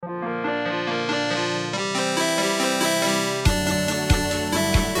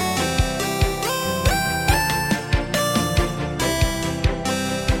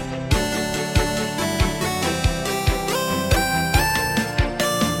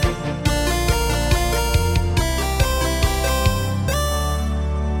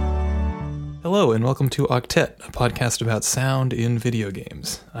Hello and welcome to Octet, a podcast about sound in video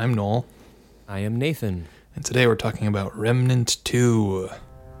games. I'm Noel. I am Nathan. And today we're talking about Remnant 2.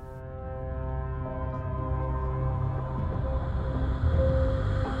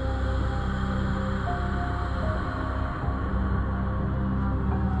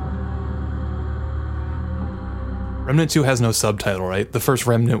 Remnant 2 has no subtitle, right? The first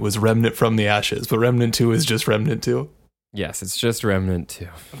Remnant was Remnant from the Ashes, but Remnant 2 is just Remnant 2. Yes, it's just Remnant 2.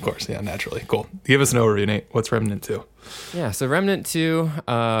 Of course, yeah, naturally. Cool. Give us an overview, Nate. What's Remnant 2? Yeah, so Remnant 2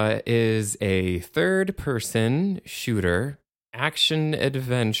 is a third-person shooter,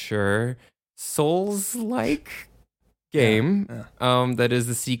 action-adventure, Souls-like game that is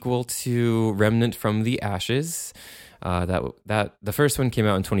the sequel to Remnant from the Ashes. That the first one came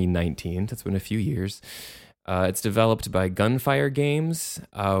out in 2019. That's been a few years. It's developed by Gunfire Games,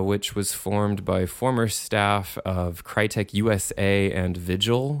 which was formed by former staff of Crytek USA and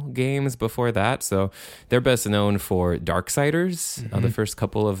Vigil Games before that. So they're best known for Darksiders, the first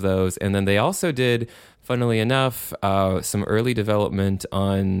couple of those. And then they also did, funnily enough, some early development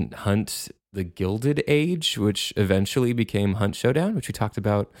on Hunt the Gilded Age, which eventually became Hunt Showdown, which we talked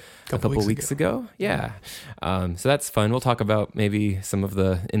about a couple weeks ago. Yeah. So that's fun. We'll talk about maybe some of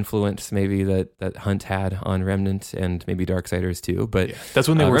the influence maybe that Hunt had on Remnant and maybe Darksiders too. But that's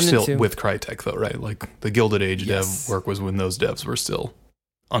when they were Remnant still 2, with Crytek though, right? Like the Gilded Age dev work was when those devs were still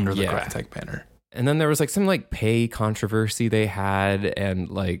under the Crytek banner. And then there was like some like pay controversy they had, and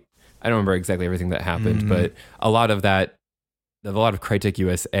like I don't remember exactly everything that happened, but a lot of Crytek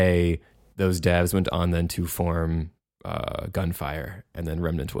USA, those devs went on then to form Gunfire, and then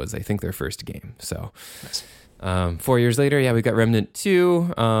Remnant was, I think, their first game. So nice. 4 years later, we got Remnant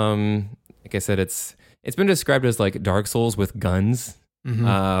 2. Like I said, it's been described as like Dark Souls with guns,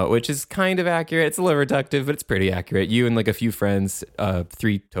 which is kind of accurate. It's a little reductive, but it's pretty accurate. You and like a few friends,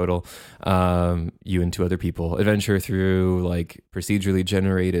 3 total, you and 2 other people, adventure through like procedurally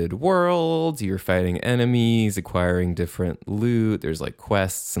generated worlds. You're fighting enemies, acquiring different loot. There's like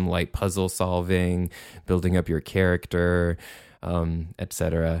quests, some light puzzle solving, building up your character,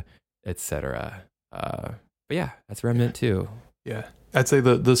 etc., etc. But yeah, that's Remnant 2. Yeah, I'd say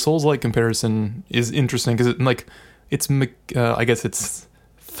the Souls-like comparison is interesting because I guess it's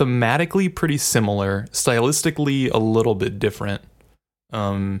thematically pretty similar, stylistically a little bit different,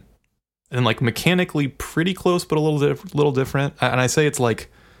 and like mechanically pretty close, but a little different. And I say it's like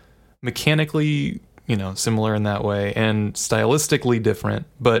mechanically, similar in that way, and stylistically different,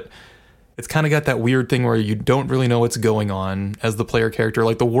 but it's kind of got that weird thing where you don't really know what's going on as the player character.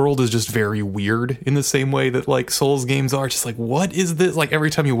 Like the world is just very weird in the same way that like Souls games are. Just like, what is this? Like every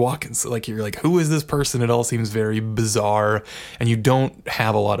time you walk, it's like you're like, who is this person? It all seems very bizarre, and you don't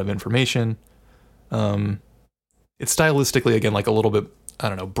have a lot of information. It's stylistically again like a little bit, I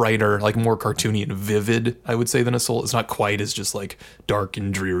don't know, brighter, like more cartoony and vivid, I would say, than a Soul. It's not quite as just like dark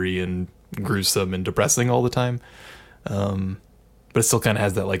and dreary and gruesome and depressing all the time. But it still kind of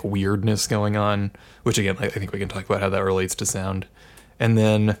has that like weirdness going on, which again, I think we can talk about how that relates to sound. And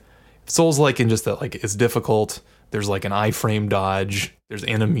then Souls-like in just that like it's difficult. There's like an iframe dodge. There's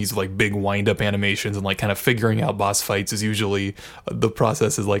enemies with like big wind-up animations, and like kind of figuring out boss fights is usually the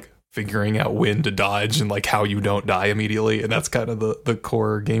process is like figuring out when to dodge and like how you don't die immediately. And that's kind of the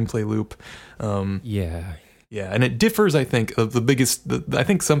core gameplay loop. Yeah, and it differs, I think, of the biggest. I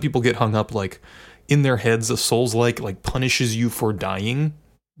think some people get hung up like in their heads, a Souls-like punishes you for dying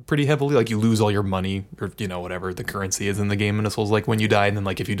pretty heavily. Like you lose all your money or, whatever the currency is in the game in a Souls-like when you die. And then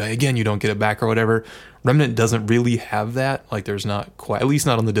like if you die again, you don't get it back or whatever. Remnant doesn't really have that. Like there's not quite, at least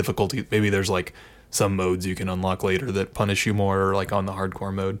not on the difficulty. Maybe there's like some modes you can unlock later that punish you more, or like on the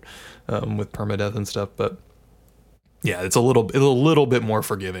hardcore mode with permadeath and stuff. But yeah, it's a little bit more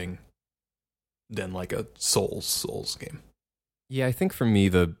forgiving than like a Souls game. Yeah, I think for me,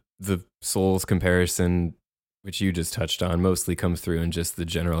 the Souls comparison, which you just touched on, mostly comes through in just the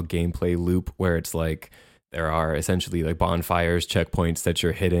general gameplay loop, where it's like there are essentially like bonfires, checkpoints that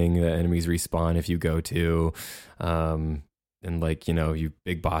you're hitting, the enemies respawn if you go to, and like, you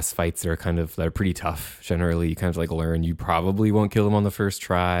big boss fights that are pretty tough. Generally, you kind of like learn you probably won't kill them on the first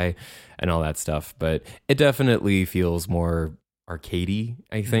try and all that stuff, but it definitely feels more arcadey,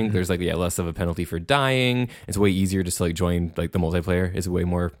 I think. There's like less of a penalty for dying. It's way easier just to like join, like the multiplayer is way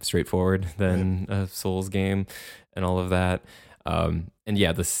more straightforward than a Souls game and all of that. And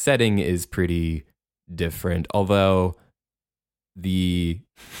yeah, the setting is pretty different, although the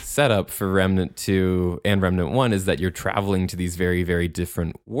setup for Remnant 2 and Remnant 1 is that you're traveling to these very, very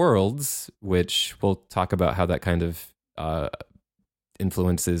different worlds, which we'll talk about how that kind of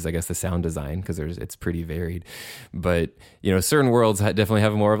influences, I guess, the sound design, because it's pretty varied. But certain worlds definitely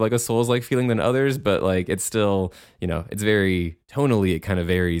have more of like a Souls-like feeling than others, but like it's still, it's very tonally, it kind of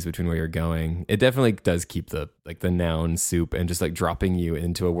varies between where you're going. It definitely does keep the noun soup and just like dropping you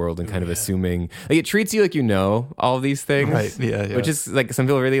into a world and kind of assuming, like, it treats you like all of these things, right? Yeah. Which is like some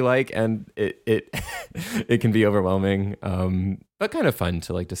people really like, and it it can be overwhelming, but kind of fun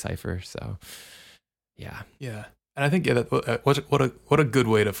to like decipher. So yeah. And I think what a good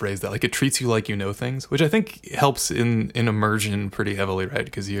way to phrase that. Like, it treats you like things, which I think helps in immersion pretty heavily, right?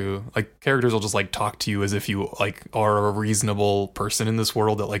 Because you like characters will just like talk to you as if you like are a reasonable person in this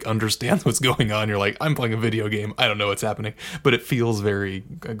world that like understands what's going on. You're like, I'm playing a video game, I don't know what's happening, but it feels very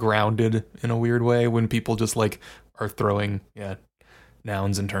grounded in a weird way when people just like are throwing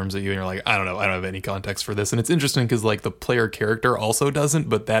nouns and terms at you, and you're like, I don't know, I don't have any context for this. And it's interesting because like the player character also doesn't,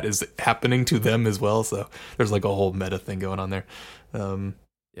 but that is happening to them as well, so there's like a whole meta thing going on there. But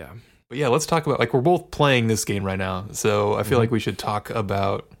let's talk about, like, we're both playing this game right now, so I feel like we should talk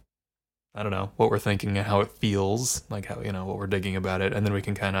about, I don't know, what we're thinking and how it feels, like how, what we're digging about it, and then we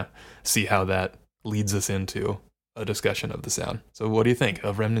can kind of see how that leads us into a discussion of the sound. So what do you think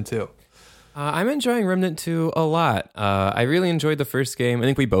of Remnant 2? I'm enjoying Remnant 2 a lot. I really enjoyed the first game. I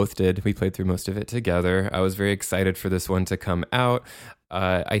think we both did. We played through most of it together. I was very excited for this one to come out.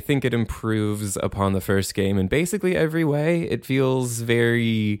 I think it improves upon the first game in basically every way. It feels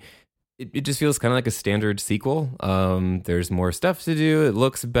it just feels kind of like a standard sequel. There's more stuff to do. It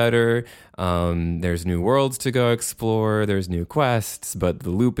looks better. There's new worlds to go explore. There's new quests, but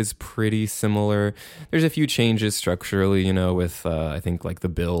the loop is pretty similar. There's a few changes structurally, with I think like the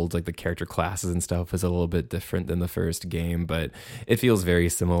build, like the character classes and stuff is a little bit different than the first game, but it feels very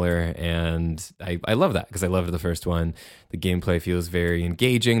similar. And I love that because I loved the first one. The gameplay feels very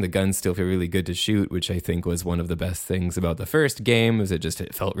engaging. The guns still feel really good to shoot, which I think was one of the best things about the first game, is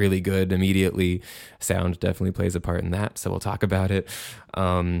it felt really good immediately. Sound definitely plays a part in that, so we'll talk about it.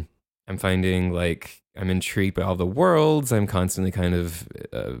 I'm finding like I'm intrigued by all the worlds. I'm constantly kind of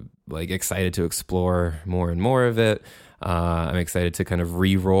like excited to explore more and more of it. I'm excited to kind of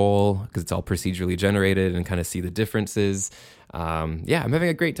re-roll because it's all procedurally generated and kind of see the differences. I'm having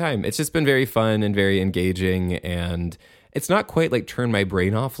a great time. It's just been very fun and very engaging, and it's not quite like turn my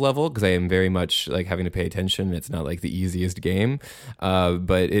brain off level because I am very much like having to pay attention. It's not like the easiest game,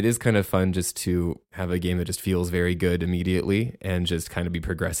 but it is kind of fun just to have a game that just feels very good immediately and just kind of be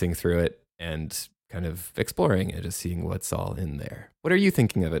progressing through it and kind of exploring it, just seeing what's all in there. What are you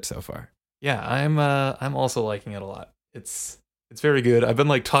thinking of it so far? Yeah, I'm also liking it a lot. It's very good. I've been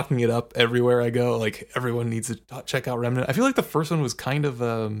like talking it up everywhere I go. Like, everyone needs to check out Remnant. I feel like the first one was kind of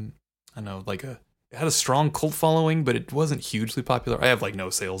I don't know, like it had a strong cult following, but it wasn't hugely popular. I have like no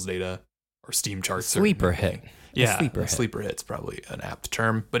sales data or Steam charts. Sleeper hit. Yeah, sleeper hit's probably an apt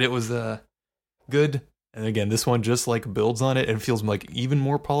term, but it was good. And again, this one just like builds on it and feels like even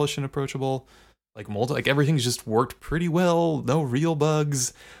more polished and approachable. Like everything's just worked pretty well. No real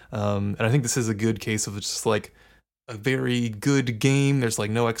bugs. And I think this is a good case of just like a very good game. There's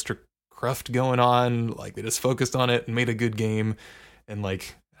like no extra cruft going on. Like, they just focused on it and made a good game. And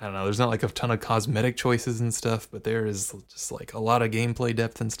like, I don't know, there's not like a ton of cosmetic choices and stuff, but there is just like a lot of gameplay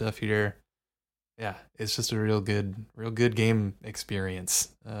depth and stuff here. Yeah, it's just a real good game experience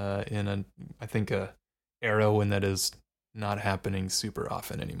in I think a era when that is not happening super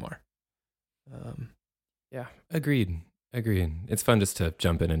often anymore. Agreed. It's fun just to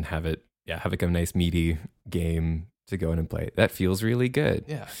jump in and have like a nice meaty game to go in and play. That feels really good.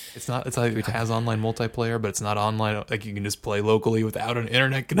 Yeah, it's like it has online multiplayer, but it's not online. Like, you can just play locally without an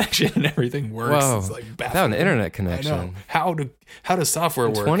internet connection and everything works. Whoa, it's like without an internet connection. I know. How does software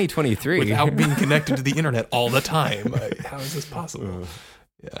work 2023 without being connected to the internet all the time? Like, how is this possible?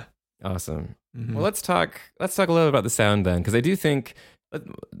 Yeah, awesome. Mm-hmm. Well, let's talk a little bit about the sound then, because I do think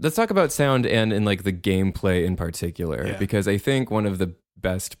let's talk about sound and in like the gameplay in particular, because I think one of the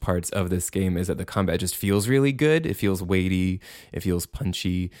best parts of this game is that the combat just feels really good. It feels weighty, it feels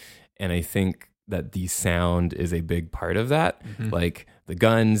punchy, and I think that the sound is a big part of that. Mm-hmm. Like the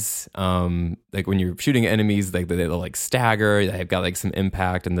guns, like when you're shooting enemies, like they'll like stagger, they've got like some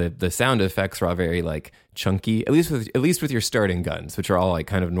impact, and the sound effects are all very like chunky, at least with your starting guns, which are all like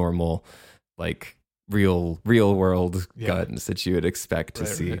kind of normal, like real world guns that you would expect to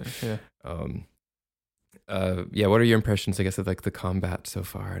see. Right. What are your impressions, I guess, of like the combat so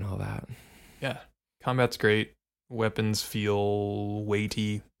far and all that? Yeah, combat's great. Weapons feel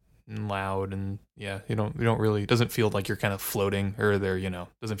weighty and loud, and you don't really, it doesn't feel like you're kind of floating, or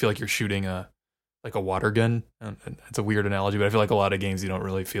doesn't feel like you're shooting a water gun. And it's a weird analogy, but I feel like a lot of games you don't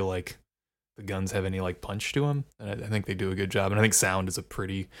really feel like the guns have any like punch to them, and I think they do a good job. And I think sound is a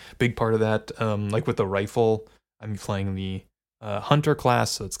pretty big part of that. Like with the rifle, I'm playing the hunter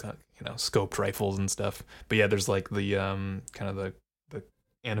class, so it's got scoped rifles and stuff. But yeah, there's like the kind of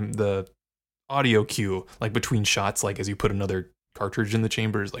the audio cue like between shots, like as you put another cartridge in the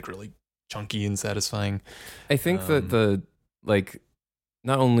chamber, is like really chunky and satisfying. I think that the like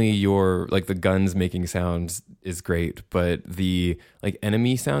not only your like the guns making sounds is great, but the like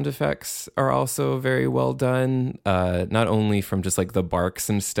enemy sound effects are also very well done. Not only from just like the barks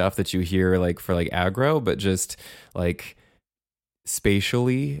and stuff that you hear like for like aggro, but just like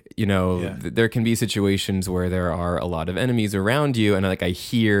spatially, there can be situations where there are a lot of enemies around you, and like I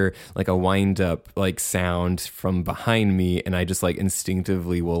hear like a wind up like sound from behind me, and I just like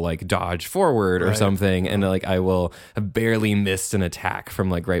instinctively will like dodge forward or something, and like I will have barely missed an attack from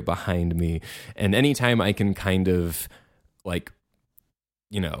like right behind me. And anytime I can kind of like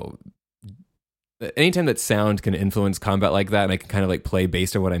anytime that sound can influence combat like that, and I can kind of like play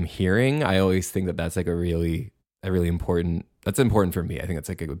based on what I'm hearing, I always think that that's like a really important. That's important for me. I think that's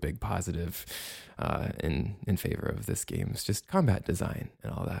like a big positive in favor of this game. It's just combat design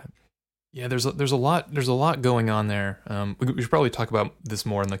and all that. Yeah, there's a lot going on there. We should probably talk about this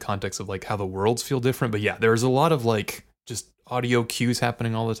more in the context of like how the worlds feel different. But yeah, there's a lot of like just audio cues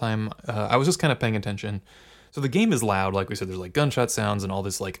happening all the time. I was just kind of paying attention. So the game is loud, like we said. There's like gunshot sounds and all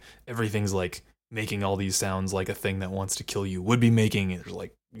this, like everything's like making all these sounds like a thing that wants to kill you would be making. There's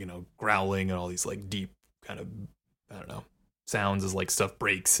like growling and all these like deep kind of, I don't know, sounds as like stuff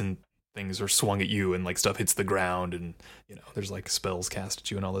breaks and things are swung at you and like stuff hits the ground, and there's like spells cast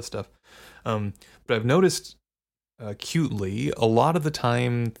at you and all this stuff. But I've noticed acutely a lot of the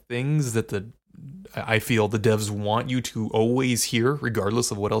time things that I feel the devs want you to always hear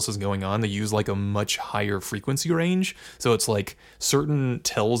regardless of what else is going on, they use like a much higher frequency range. So it's like certain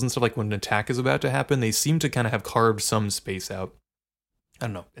tells and stuff, like when an attack is about to happen, they seem to kind of have carved some space out. I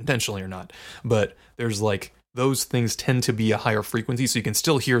don't know, intentionally or not, but there's like those things tend to be a higher frequency, so you can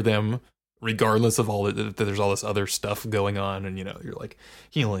still hear them regardless of all that there's all this other stuff going on, and you're like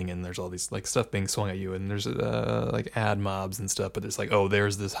healing, and there's all these like stuff being swung at you, and there's like ad mobs and stuff, but it's like, oh,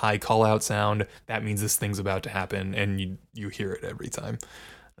 there's this high call out sound, that means this thing's about to happen, and you hear it every time.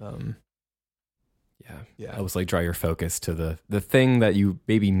 Yeah. I was like, draw your focus to the thing that you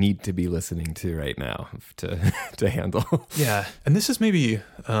maybe need to be listening to right now to handle. Yeah, and this is maybe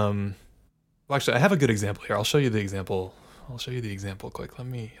well, actually, I have a good example here. I'll show you the example quick. Let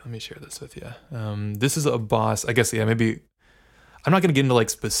me share this with you. This is a boss. I guess, yeah, maybe I'm not going to get into like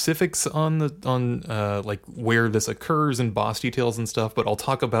specifics on like where this occurs and boss details and stuff, but I'll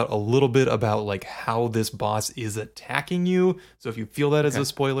talk about a little bit about like how this boss is attacking you. So if you feel that as a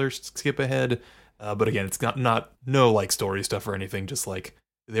spoiler, skip ahead. But again, it's no like story stuff or anything. Just like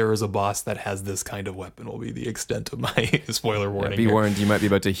there is a boss that has this kind of weapon will be the extent of my spoiler warning. Be warned, you might be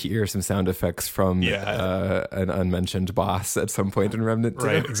about to hear some sound effects from an unmentioned boss at some point in Remnant 2.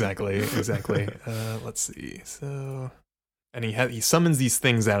 Right, exactly. Let's see. So, and he summons these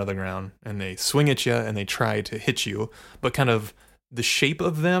things out of the ground, and they swing at you, and they try to hit you, but kind of the shape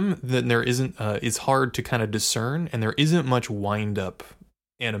of them, then there isn't is hard to kind of discern, and there isn't much wind up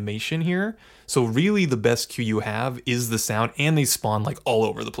animation here. So really the best cue you have is the sound, and they spawn like all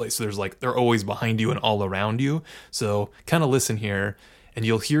over the place. So there's like, they're always behind you and all around you. So kind of listen here, and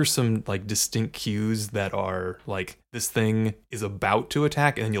you'll hear some like distinct cues that are like this thing is about to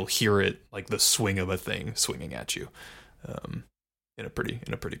attack, and then you'll hear it like the swing of a thing swinging at you in a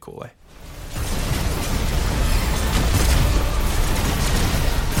pretty cool way.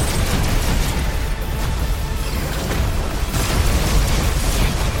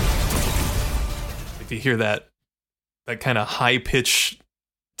 You hear that kind of high pitch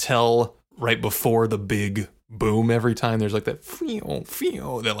tell right before the big boom every time. There's like that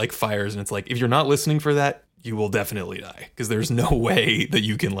feel that like fires, and it's like if you're not listening for that, you will definitely die, because there's no way that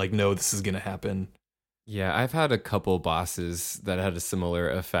you can like know this is gonna happen. Yeah, I've had a couple bosses that had a similar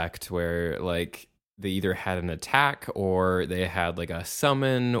effect where like they either had an attack or they had like a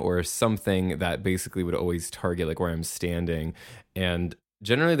summon or something that basically would always target like where I'm standing. And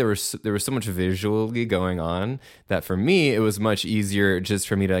generally there was so much visually going on that for me it was much easier just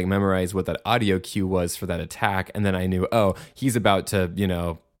for me to like memorize what that audio cue was for that attack, and then I knew, oh, he's about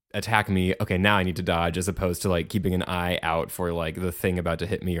to attack me, okay, now I need to dodge, as opposed to like keeping an eye out for like the thing about to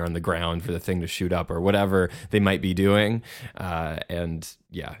hit me, or on the ground for the thing to shoot up, or whatever they might be doing. And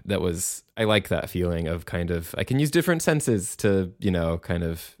yeah, I like that feeling of kind of I can use different senses to kind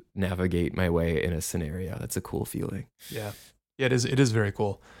of navigate my way in a scenario. That's a cool feeling. Yeah, it is very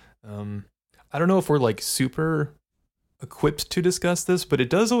cool. I don't know if we're like super equipped to discuss this, but it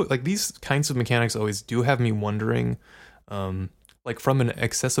does like these kinds of mechanics always do have me wondering, like from an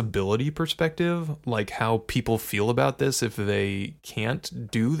accessibility perspective, like how people feel about this if they can't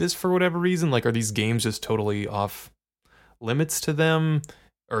do this for whatever reason. Like, are these games just totally off limits to them,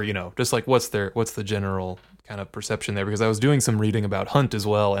 or just like what's the general kind of perception there? Because I was doing some reading about Hunt as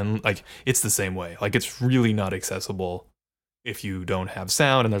well, and like it's the same way. Like, it's really not accessible if you don't have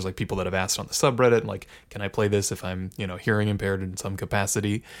sound, and there's like people that have asked on the subreddit like, can I play this if I'm hearing impaired in some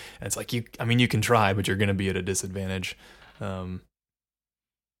capacity? And it's like, you can try, but you're going to be at a disadvantage.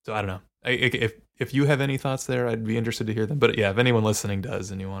 So I don't know. If you have any thoughts there, I'd be interested to hear them. But yeah, if anyone listening does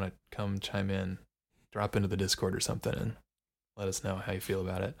and you want to come chime in, drop into the Discord or something and let us know how you feel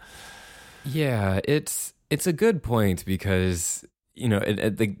about it. Yeah, it's a good point because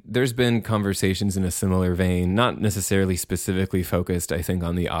there's been conversations in a similar vein, not necessarily specifically focused, I think,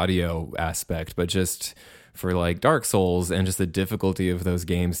 on the audio aspect, but just for like Dark Souls and just the difficulty of those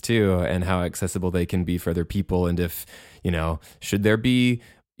games too, and how accessible they can be for other people, and if should there be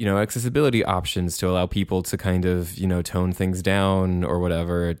accessibility options to allow people to kind of tone things down or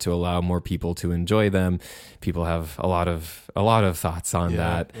whatever to allow more people to enjoy them. People have a lot of thoughts on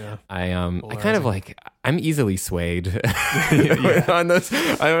that. Yeah. I kind of like, I'm easily swayed on those.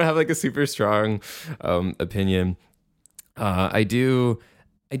 I don't have like a super strong opinion. I do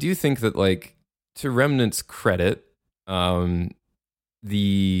think that, like, to Remnant's credit,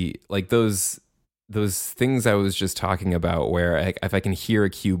 those things I was just talking about, where if I can hear a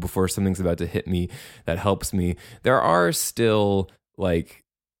cue before something's about to hit me, that helps me. There are still, like,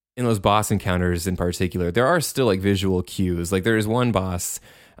 in those boss encounters in particular, there are still like visual cues. Like, there is one boss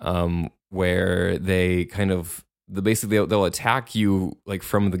where they kind of basically they'll attack you like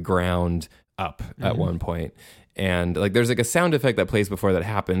from the ground up at one point. And like there's like a sound effect that plays before that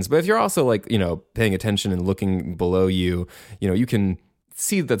happens. But if you're also like, paying attention and looking below you, you can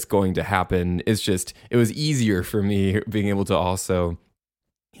see that's going to happen. It's just, it was easier for me being able to also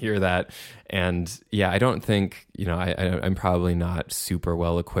hear that. And yeah, I don't think, I'm probably not super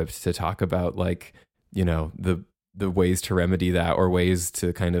well equipped to talk about like, the ways to remedy that or ways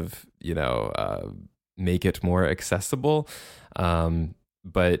to kind of, make it more accessible.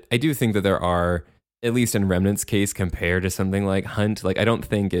 But I do think that there are, at least in Remnant's case, compared to something like Hunt, like I don't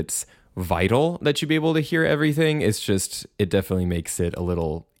think it's vital that you be able to hear everything. It's just, it definitely makes it a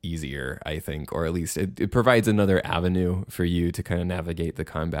little easier, I think, or at least it provides another avenue for you to kind of navigate the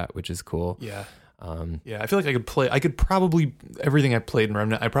combat, which is cool. Yeah. I feel like I could probably, everything I played in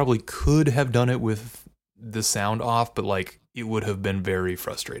Remnant, I probably could have done it with the sound off, but like it would have been very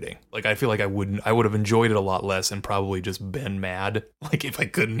frustrating. Like, I feel like I would have enjoyed it a lot less and probably just been mad, like, if I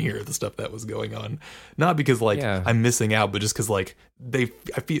couldn't hear the stuff that was going on. Not because like I'm missing out, but just because like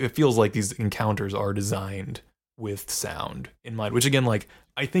it feels like these encounters are designed with sound in mind, which again, like,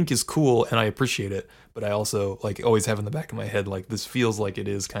 I think is cool and I appreciate it, but I also like always have in the back of my head, like, this feels like it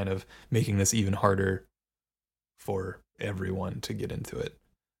is kind of making this even harder for everyone to get into it.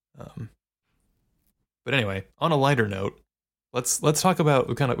 But anyway, on a lighter note, let's talk about,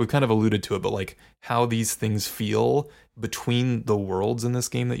 we've kind of alluded to it, but like how these things feel between the worlds in this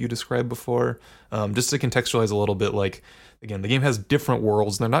game that you described before. Just to contextualize a little bit, like, again, the game has different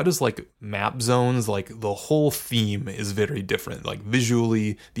worlds, and they're not just like map zones. Like, the whole theme is very different. Like,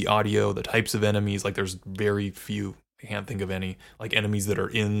 visually, the audio, the types of enemies, like there's very few, I can't think of any, like, enemies that are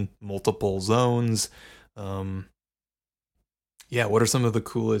in multiple zones. Yeah, what are some of the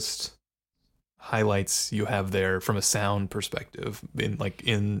coolest highlights you have there from a sound perspective in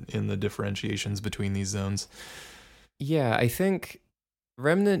the differentiations between these zones? Yeah, I think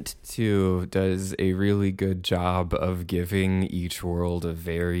Remnant 2 does a really good job of giving each world a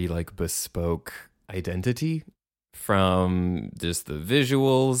very like bespoke identity, from just the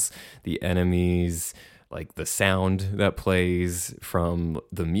visuals, the enemies, like the sound that plays, from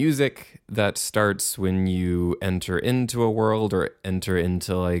the music that starts when you enter into a world or enter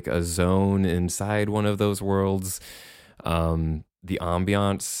into like a zone inside one of those worlds. The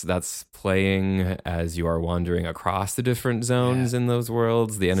ambiance that's playing as you are wandering across the different zones in those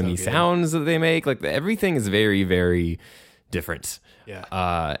worlds, the enemy sounds that they make, like everything is very, very different.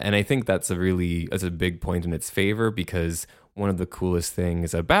 Yeah. And I think that's a big point in its favor, because one of the coolest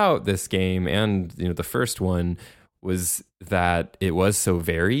things about this game and the first one was that it was so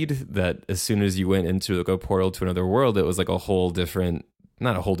varied that as soon as you went into like a portal to another world, it was like a whole different,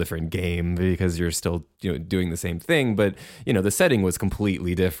 not a whole different game, because you're still doing the same thing, but the setting was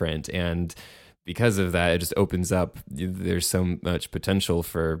completely different. And because of that, it just opens up, there's so much potential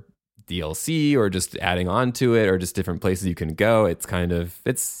for DLC or just adding on to it, or just different places you can go. It's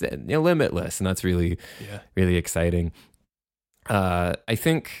limitless, and that's really really exciting. I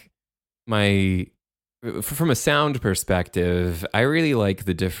think from a sound perspective, I really like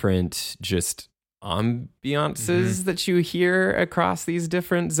the different just ambiances that you hear across these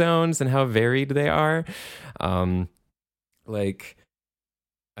different zones and how varied they are. Like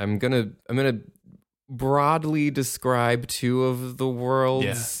I'm gonna broadly describe two of the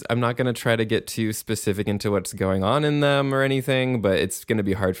worlds. Yeah. I'm not gonna try to get too specific into what's going on in them or anything, but it's gonna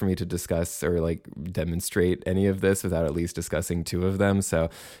be hard for me to discuss or like demonstrate any of this without at least discussing two of them. So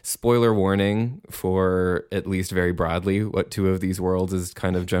spoiler warning for at least very broadly what two of these worlds'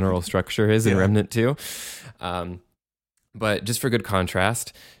 kind of general structure is in Remnant 2. But just for good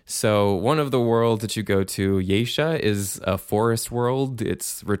contrast, so one of the worlds that you go to, Yesha, is a forest world.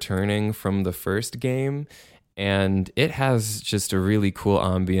 It's returning from the first game, and it has just a really cool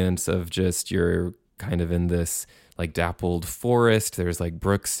ambience of just you're kind of in this like dappled forest. There's like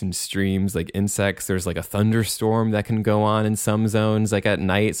brooks and streams, like insects. There's like a thunderstorm that can go on in some zones, like at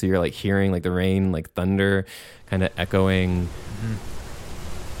night. So you're like hearing like the rain, like thunder kind of echoing.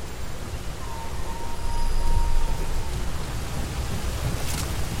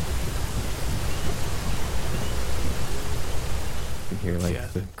 Hear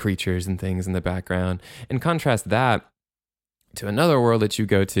like the creatures and things in the background, and contrast that to another world that you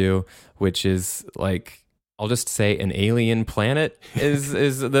go to, which is like, I'll just say an alien planet is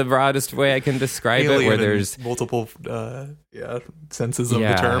the broadest way I can describe it, where there's multiple senses of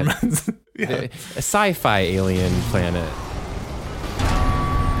the term. A sci-fi alien planet.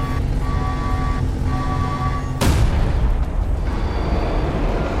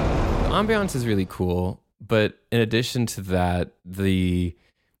 The ambiance is really cool. But in addition to that, the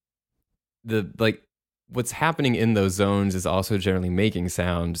like what's happening in those zones is also generally making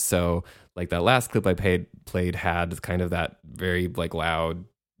sound. So like that last clip I played had kind of that very like loud,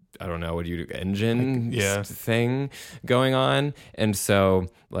 I don't know, engine thing going on. And so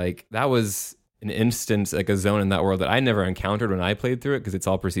like that was an instance, like a zone in that world that I never encountered when I played through it because it's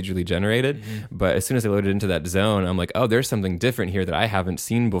all procedurally generated. But as soon as I loaded into that zone, I'm like, oh, there's something different here that I haven't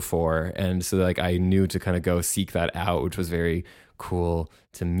seen before. And so like I knew to kind of go seek that out, which was very cool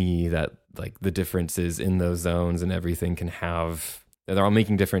to me, that like the differences in those zones and everything they're all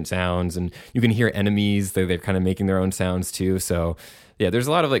making different sounds, and you can hear enemies. They're kind of making their own sounds too. So yeah, there's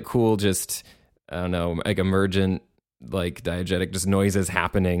a lot of like cool, just, I don't know, like emergent, like diegetic just noises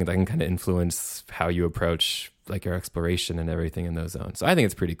happening that can kind of influence how you approach like your exploration and everything in those zones. So I think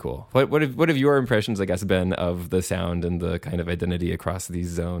it's pretty cool. What have your impressions, I guess, been of the sound and the kind of identity across these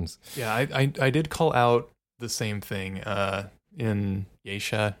zones? Yeah, I did call out the same thing in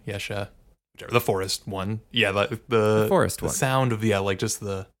Yesha, whichever, the forest one. Yeah, the forest one. The sound of like just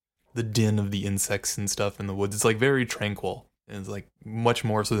the din of the insects and stuff in the woods. It's like very tranquil. And it's like much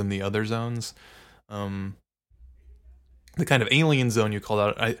more so than the other zones. The kind of alien zone you called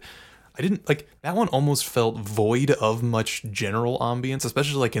out, I didn't like that one. Almost felt void of much general ambience,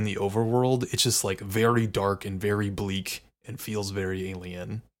 especially like in the overworld. It's just like very dark and very bleak and feels very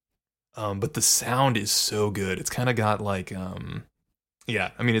alien. But the sound is so good. It's kind of got like I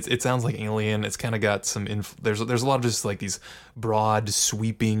mean it sounds like alien. It's kind of got some there's a lot of just like these broad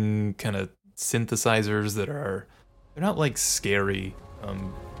sweeping kind of synthesizers that they're not like scary.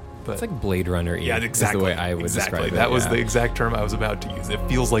 But it's like Blade Runner. Yeah, exactly. Is the way I would describe it. That was the exact term I was about to use. It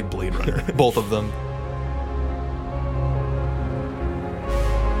feels like Blade Runner, both of them.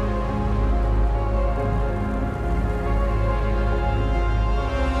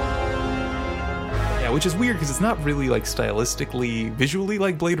 Yeah, which is weird because it's not really like stylistically, visually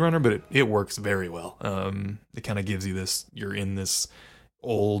like Blade Runner, but it works very well. It kind of gives you this, you're in this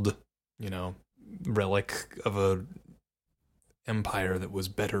old, relic of a empire that was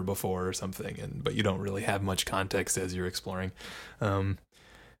better before or something, but you don't really have much context as you're exploring, and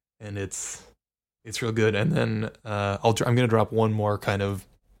it's real good. And then I'm gonna drop one more kind of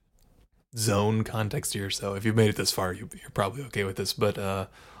zone context here. So if you've made it this far, you're probably okay with this. But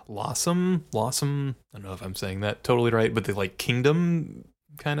Lossum, I don't know if I'm saying that totally right, but the like kingdom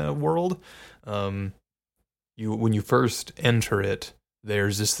kind of world. When you first enter it,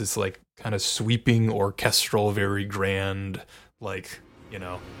 there's just this like kind of sweeping orchestral, very grand, like,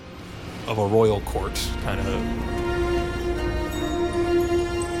 of a royal court kind of.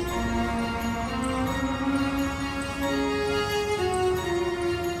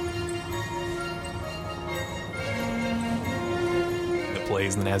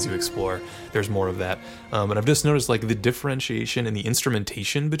 ways, and then as you explore, there's more of that. And I've just noticed like the differentiation in the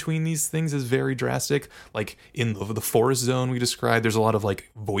instrumentation between these things is very drastic. Like in the forest zone we described, there's a lot of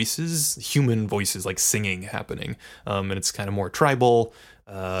like voices, human voices, like singing happening, and it's kind of more tribal.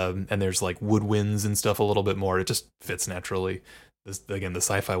 And there's like woodwinds and stuff a little bit more. It just fits naturally. This, again, the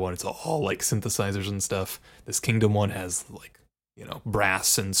sci-fi one, it's all like synthesizers and stuff. This Kingdom one has like,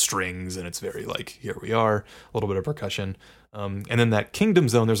 brass and strings, and it's very like, here we are, a little bit of percussion. And then that Kingdom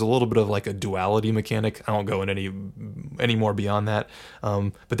zone, there's a little bit of like a duality mechanic. I won't go in any more beyond that.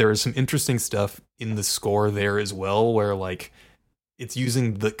 But there is some interesting stuff in the score there as well, where like it's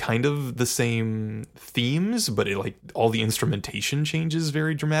using the kind of the same themes, but it like all the instrumentation changes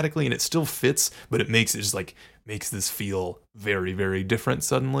very dramatically, and it still fits, but it makes this feel very, very different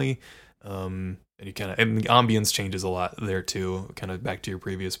suddenly. And you and the ambience changes a lot there too, kind of back to your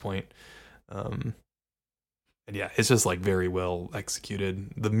previous point. And yeah, it's just like very well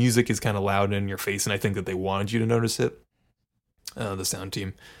executed. The music is kind of loud in your face, and I think that they wanted you to notice it, the sound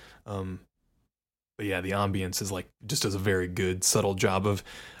team. But yeah, the ambience is like just does a very good subtle job of,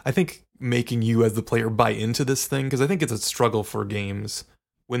 I think, making you as the player buy into this thing, because I think it's a struggle for games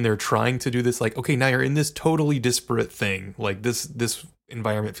when they're trying to do this, like, okay, now you're in this totally disparate thing, like this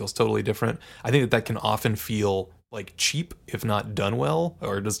environment feels totally different. I think that can often feel like cheap if not done well,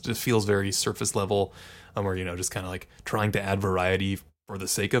 or just feels very surface level, or just kind of like trying to add variety for the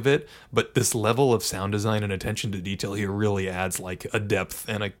sake of it. But this level of sound design and attention to detail here really adds like a depth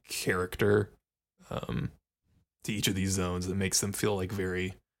and a character to each of these zones that makes them feel like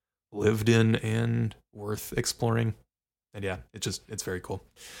very lived in and worth exploring. And yeah, it's very cool.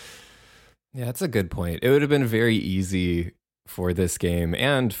 Yeah, that's a good point. It would have been very easy for this game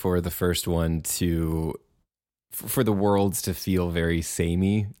and for the first one for the worlds to feel very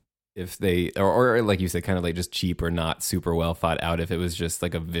samey if they, or like you said, kind of like just cheap or not super well thought out, if it was just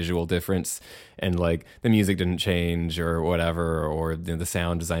like a visual difference and like the music didn't change or whatever, or the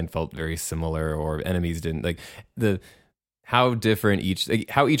sound design felt very similar, or enemies didn't, like how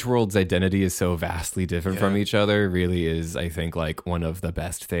each world's identity is so vastly different from each other really is, I think, like one of the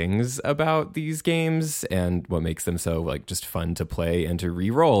best things about these games, and what makes them so like just fun to play and to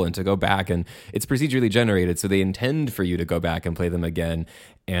re-roll and to go back. And it's procedurally generated, so they intend for you to go back and play them again.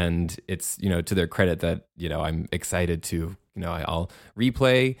 And it's, to their credit that, I'm excited to, I'll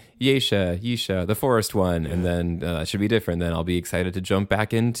replay Yesha, the forest one, and then it should be different. Then I'll be excited to jump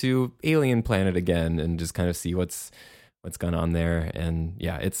back into Alien Planet again and just kind of see what's gone on there. And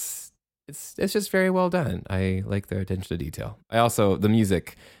yeah, it's just very well done. I like their attention to detail. I also, the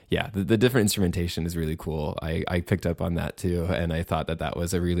music, the different instrumentation is really cool. I picked up on that too, and I thought that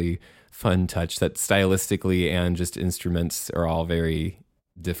was a really fun touch, that stylistically and just instruments are all very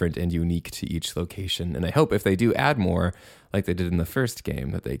different and unique to each location. And I hope if they do add more, like they did in the first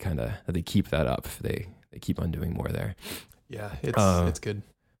game, that they keep that up. They keep on doing more there. Yeah, it's good.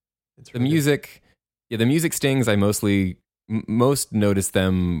 It's really the music good. Yeah, the music stings, I most notice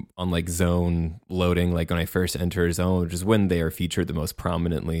them on like zone loading, like when I first enter a zone, which is when they are featured the most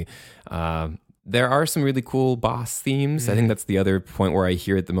prominently. There are some really cool boss themes. I think that's the other point where I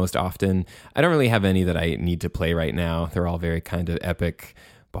hear it the most often. I don't really have any that I need to play right now. They're all very kind of epic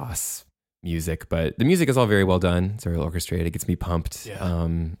boss music, but the music is all very well done. It's very orchestrated. It gets me pumped,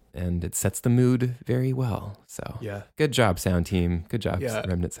 and it sets the mood very well. So good job, sound team. Good job,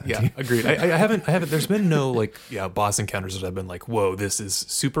 Remnant sound team. Agreed. I haven't. There's been no boss encounters that I've been like, whoa, this is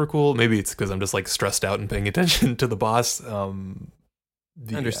super cool. Maybe it's because I'm just like stressed out and paying attention to the boss.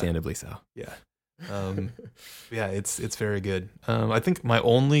 Understandably so. Yeah. It's very good. I think my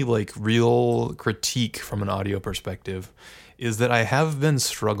only like real critique from an audio perspective is that I have been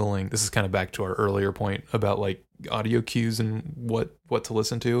struggling. This is kind of back to our earlier point about like audio cues and what to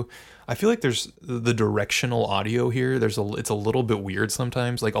listen to. I feel like there's the directional audio here. It's a little bit weird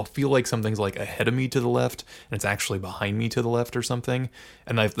sometimes. Like I'll feel like something's like ahead of me to the left and it's actually behind me to the left or something.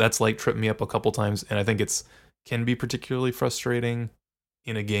 And that's like tripped me up a couple times. And I think can be particularly frustrating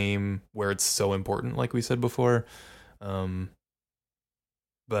in a game where it's so important, like we said before. But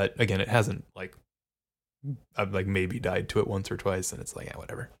again, it hasn't like, I've like maybe died to it once or twice, and it's like,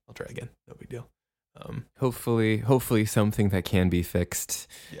 whatever, I'll try again, no big deal. Hopefully something that can be fixed.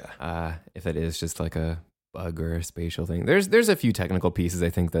 If it is just like a bug or a spatial thing. There's a few technical pieces I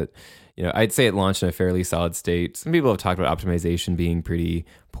think that, I'd say it launched in a fairly solid state. Some people have talked about optimization being pretty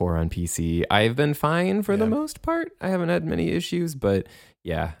poor on PC. I've been fine for the most part. I haven't had many issues, but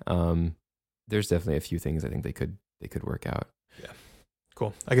there's definitely a few things I think they could work out. Yeah.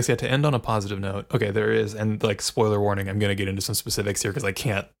 Cool. I guess, to end on a positive note, okay, there is, and like spoiler warning, I'm going to get into some specifics here because I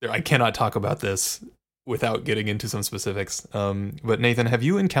cannot talk about this without getting into some specifics. But Nathan, have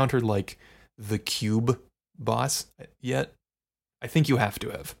you encountered like the cube boss yet? I think you have to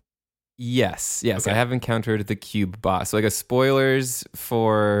have. Yes, Okay. I have encountered the cube boss. So I guess spoilers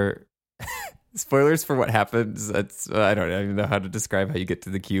for what happens. That's I don't even know how to describe how you get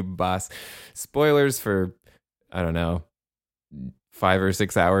to the cube boss. Spoilers for I don't know 5 or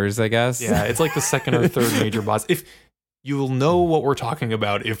 6 hours, I guess. Yeah, it's like the second or third major boss. If you will know what we're talking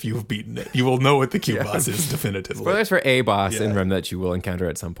about if you've beaten it, you will know what the cube boss is definitively. Spoilers for a boss in Remnant that you will encounter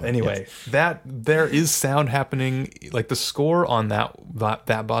at some point. Anyway, that there is sound happening. Like the score on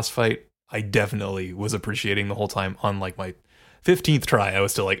that boss fight, I definitely was appreciating the whole time. On like my 15th try, I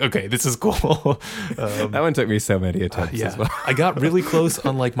was still like, okay, this is cool. That one took me so many attempts as well. I got really close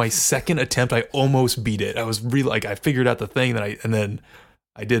on like my second attempt. I almost beat it. I was really like, I figured out the thing and then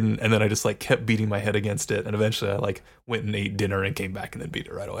I didn't, and then I just like kept beating my head against it, and eventually I like went and ate dinner and came back and then beat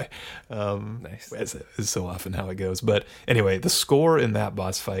it right away. Nice. It's so often how it goes. But anyway, the score in that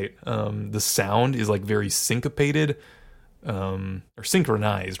boss fight, the sound is like very syncopated, or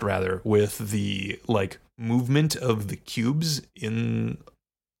synchronized rather, with the like movement of the cubes in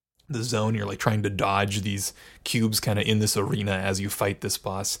the zone. You're like trying to dodge these cubes kind of in this arena as you fight this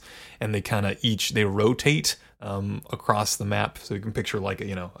boss, and they kind of they rotate across the map, so you can picture like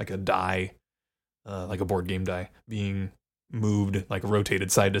a die, like a board game die being moved, like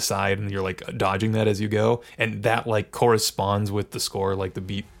rotated side to side, and you're like dodging that as you go, and that like corresponds with the score. Like the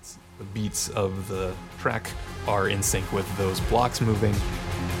beats of the track are in sync with those blocks moving.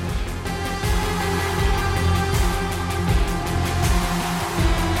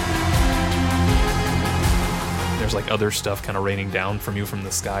 There's like other stuff kind of raining down from you from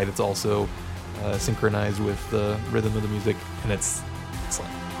the sky that's also synchronized with the rhythm of the music, and it's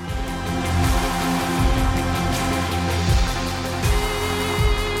excellent.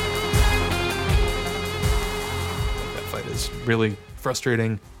 That fight is really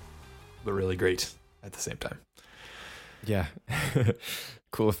frustrating, but really great at the same time. Yeah.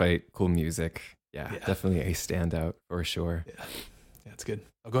 Cool fight, cool music. Yeah, definitely a standout for sure. Yeah, it's good.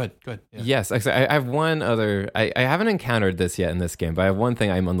 Oh, go ahead. Yeah. Yes, actually, I have one other. I haven't encountered this yet in this game, but I have one thing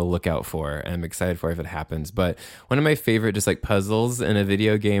I'm on the lookout for, and I'm excited for if it happens. But one of my favorite just like puzzles in a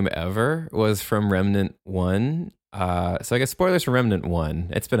video game ever was from Remnant 1. So I guess spoilers for Remnant 1.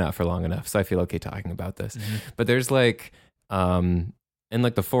 It's been out for long enough, so I feel okay talking about this. Mm-hmm. But there's like, in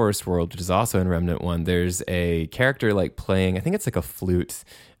like the forest world, which is also in Remnant 1, there's a character like playing, I think it's like a flute,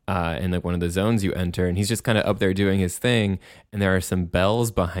 in like one of the zones you enter, and he's just kind of up there doing his thing, and there are some bells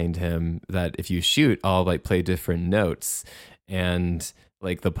behind him that if you shoot all like play different notes, and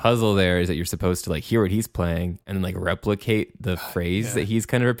like the puzzle there is that you're supposed to like hear what he's playing and then like replicate the phrase that he's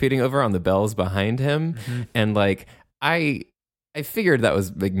kind of repeating over on the bells behind him. Mm-hmm. And like I figured that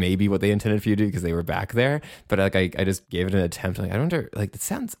was like maybe what they intended for you to do because they were back there, but like I just gave it an attempt. Like I wonder, like it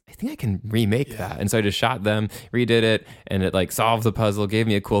sounds. I think I can remake that, and so I just shot them, redid it, and it like solved the puzzle, gave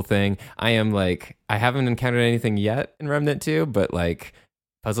me a cool thing. I haven't encountered anything yet in Remnant 2, but like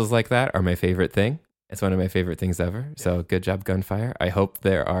puzzles like that are my favorite thing. It's one of my favorite things ever. Yeah. So good job, Gunfire. I hope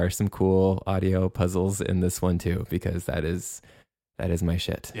there are some cool audio puzzles in this one too, because that is my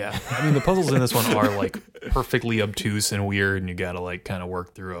shit. Yeah. I mean, the puzzles in this one are like perfectly obtuse and weird, and you got to like kind of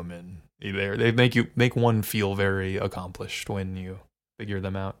work through them, and they make one feel very accomplished when you figure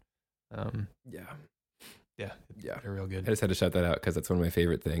them out. Yeah, they're real good. I just had to shout that out because that's one of my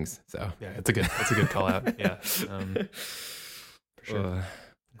favorite things. So yeah, it's a good call out. Yeah, for sure.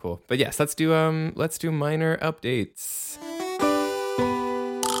 Cool. But yes, let's do minor updates.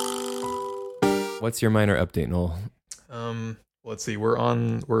 What's your minor update, Noel? Let's see.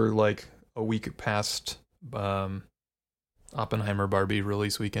 We're like a week past Oppenheimer Barbie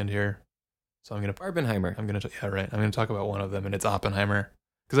release weekend here, so I'm gonna talk about one of them, and it's Oppenheimer,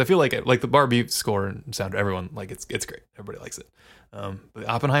 because I feel like the Barbie score and sound, everyone like it's great. Everybody likes it. But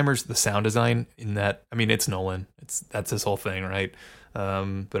Oppenheimer's the sound design in that. I mean, it's Nolan. That's his whole thing, right?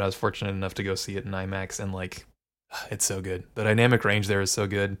 But I was fortunate enough to go see it in IMAX, and like, it's so good. The dynamic range there is so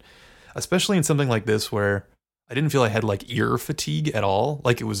good, especially in something like this where I didn't feel I had like ear fatigue at all.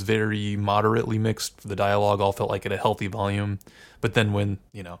 Like it was very moderately mixed. The dialogue all felt like at a healthy volume. But then when,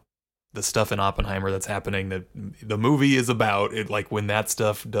 the stuff in Oppenheimer that's happening that the movie is about, it like when that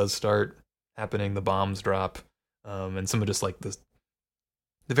stuff does start happening, the bombs drop, and some of just like the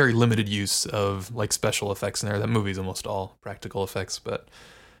very limited use of like special effects in there. That movie's almost all practical effects, but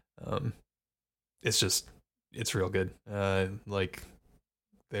it's real good. Like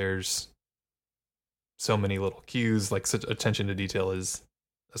there's so many little cues, like such attention to detail is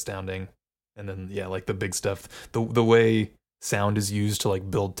astounding. And then like the big stuff, the way sound is used to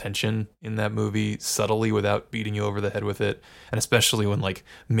like build tension in that movie subtly without beating you over the head with it, and especially when like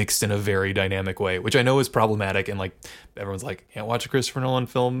mixed in a very dynamic way, which I know is problematic, and like everyone's like, can't watch a Christopher Nolan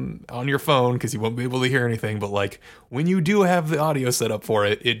film on your phone because you won't be able to hear anything, but like when you do have the audio set up for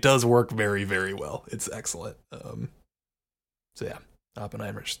it, it does work very, very well. It's excellent. So yeah,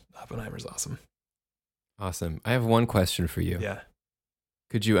 Oppenheimer's awesome. Awesome. I have one question for you. Yeah.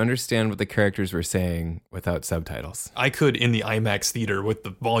 Could you understand what the characters were saying without subtitles? I could in the IMAX theater with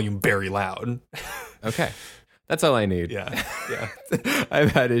the volume very loud. Okay. That's all I need. Yeah.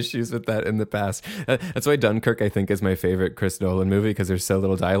 I've had issues with that in the past. That's why Dunkirk, I think, is my favorite Chris Nolan movie, because there's so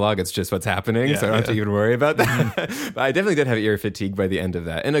little dialogue. It's just what's happening, so I don't have to even worry about that. But I definitely did have ear fatigue by the end of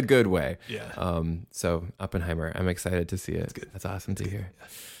that, in a good way. Yeah. So Oppenheimer, I'm excited to see it. That's awesome to hear. Yeah.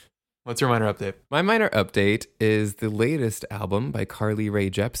 What's your minor update? My minor update is the latest album by Carly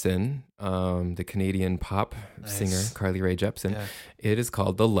Rae Jepsen, the Canadian pop singer Carly Rae Jepsen. Yeah. It is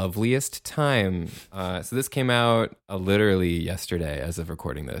called The Loveliest Time. So this came out literally yesterday as of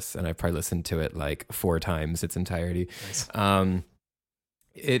recording this, and I've probably listened to it like 4 times its entirety. Nice.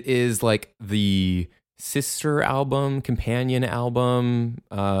 It is like the sister album, companion album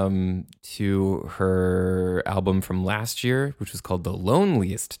to her album from last year, which was called The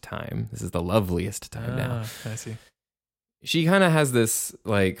Loneliest Time. This is The Loveliest Time now. I see. She kind of has this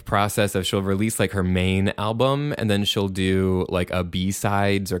like process of she'll release like her main album, and then she'll do like a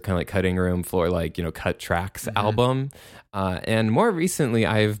B-sides or kind of like cutting room floor, like, you know, cut tracks album. And more recently,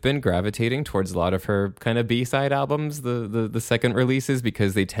 I've been gravitating towards a lot of her kind of B-side albums, the second releases,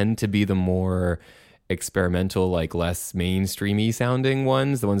 because they tend to be the more experimental, like less mainstreamy sounding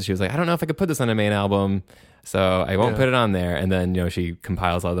ones. The ones she was like, I don't know if I could put this on a main album, so I won't put it on there. And then, you know, she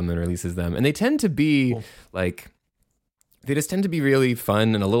compiles all of them and releases them. And they tend to be like, they just tend to be really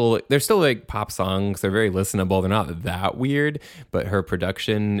fun and a little, they're still like pop songs. They're very listenable. They're not that weird, but her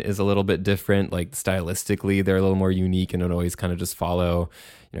production is a little bit different. Like stylistically, they're a little more unique and don't always kind of just follow,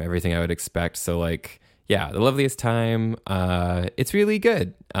 you know, everything I would expect. So like, yeah, The Loveliest Time. It's really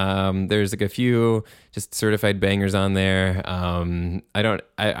good. There's like a few just certified bangers on there.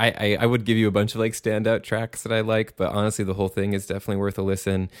 I would give you a bunch of like standout tracks that I like, but honestly, the whole thing is definitely worth a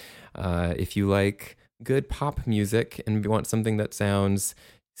listen. If you like good pop music and want something that sounds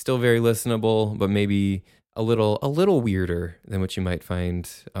still very listenable, but maybe a little weirder than what you might find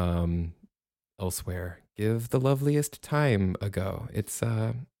elsewhere, give The Loveliest Time a go. It's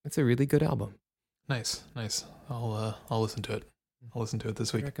a really good album. Nice. I'll listen to it. I'll listen to it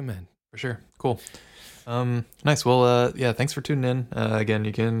this week. I recommend. For sure. Cool. Nice. Well, yeah, thanks for tuning in. Again,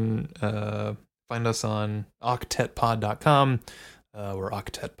 you can find us on octetpod.com. We're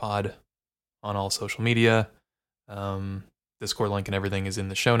octetpod on all social media. Discord link and everything is in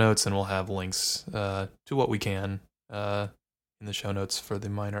the show notes, and we'll have links to what we can in the show notes for the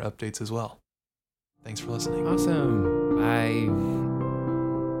minor updates as well. Thanks for listening. Awesome. Bye.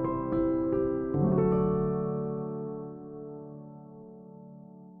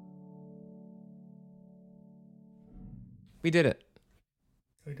 We did it.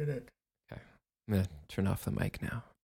 We did it. Okay. I'm going to turn off the mic now.